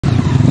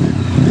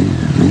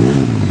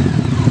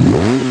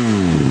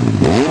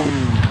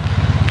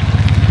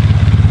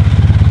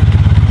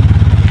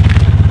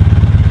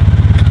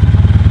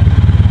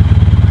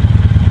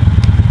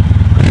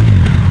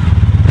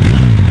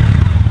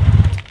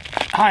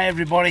Hi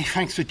everybody,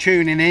 thanks for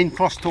tuning in.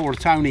 Cross Tour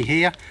Tony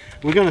here.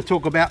 We're going to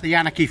talk about the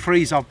Anakee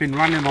 3's. I've been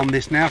running on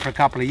this now for a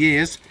couple of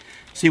years.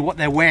 See what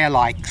their wear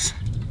likes.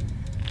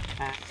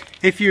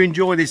 If you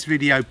enjoy this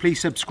video,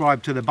 please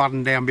subscribe to the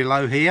button down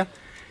below here.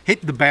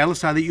 Hit the bell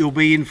so that you'll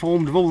be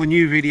informed of all the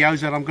new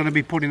videos that I'm going to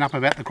be putting up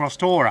about the Cross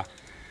Tourer.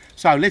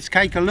 So let's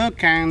take a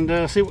look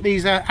and see what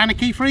these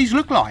Anakee 3's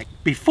look like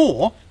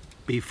before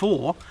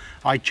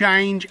I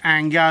change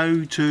and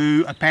go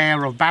to a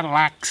pair of Battle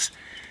Axe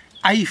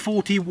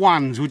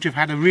A41s, which have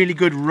had a really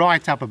good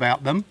write-up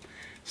about them.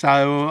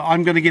 So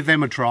I'm going to give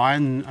them a try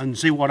and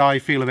see what I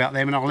feel about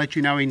them, and I'll let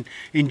you know in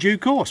due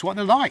course what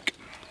they're like.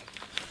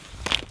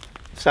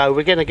 So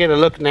we're going to get a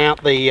look now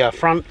at the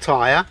front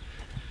tyre,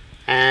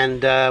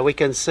 and we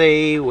can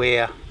see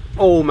we're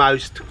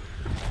almost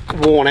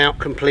worn out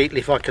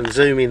completely. If I can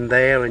zoom in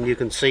there and you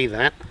can see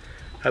that,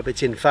 hope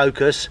it's in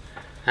focus,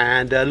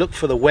 and look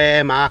for the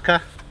wear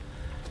marker.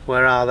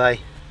 Where are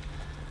they?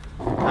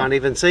 Can't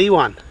even see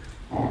one.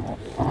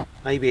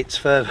 Maybe it's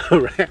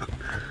further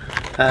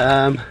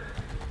around.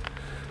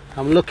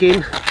 I'm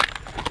looking,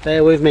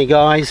 bear with me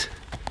guys,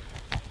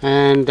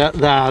 and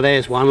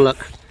there's one,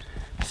 look.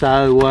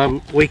 So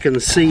we can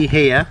see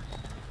here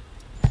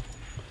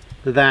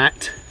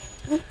that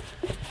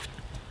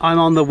I'm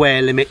on the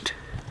wear limit.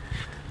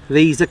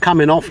 These are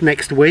coming off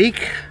next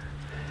week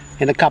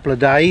in a couple of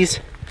days,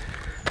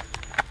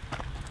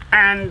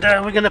 and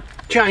we're going to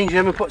change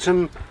them and put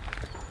some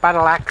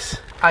Battle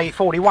Axe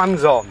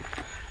A41s on.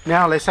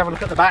 Now let's have a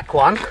look at the back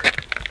one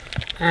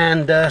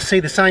and see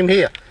the same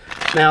here.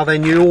 Now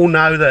then, you all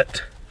know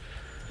that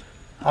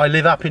I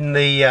live up in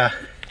the,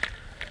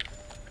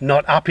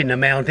 not up in the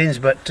mountains,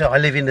 but I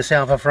live in the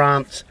south of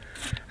France,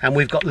 and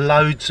we've got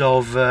loads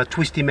of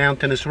twisty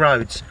mountainous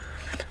roads.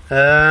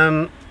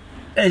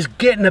 It's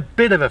getting a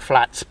bit of a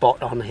flat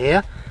spot on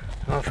here.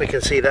 I don't know if we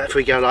can see that. If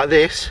we go like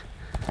this,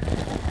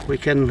 we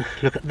can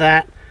look at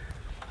that.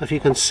 If you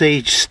can see,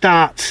 it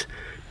starts,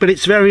 but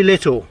it's very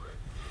little.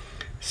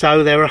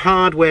 So they're a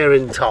hard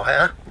wearing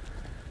tyre.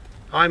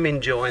 I'm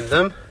enjoying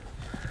them,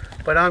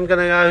 but I'm going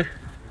to go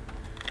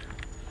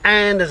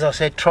and, as I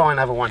said, try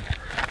another one.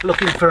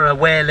 Looking for a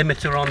wear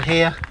limiter on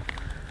here.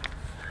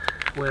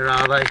 Where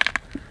are they?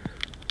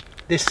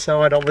 This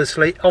side,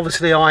 obviously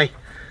I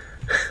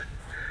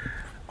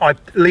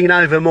lean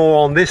over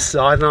more on this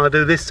side than I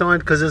do this side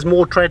because there's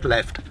more tread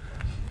left.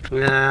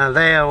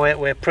 There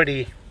we're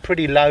pretty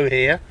low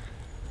here,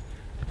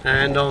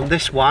 and on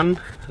this one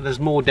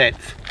there's more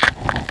depth.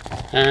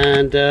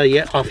 And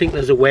yeah, I think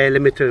there's a wear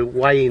limiter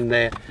way in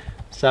there,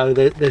 so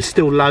there's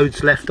still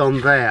loads left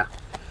on there.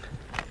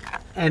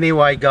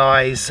 Anyway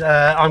guys,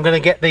 I'm going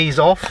to get these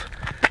off,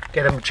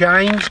 get them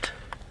changed,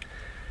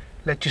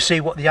 let you see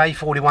what the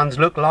A41s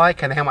look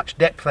like and how much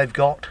depth they've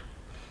got,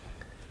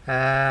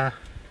 and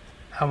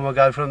we'll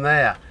go from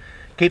there.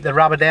 Keep the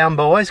rubber down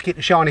boys, keep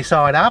the shiny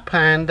side up,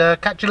 and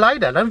catch you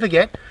later. Don't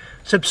forget,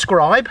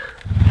 subscribe,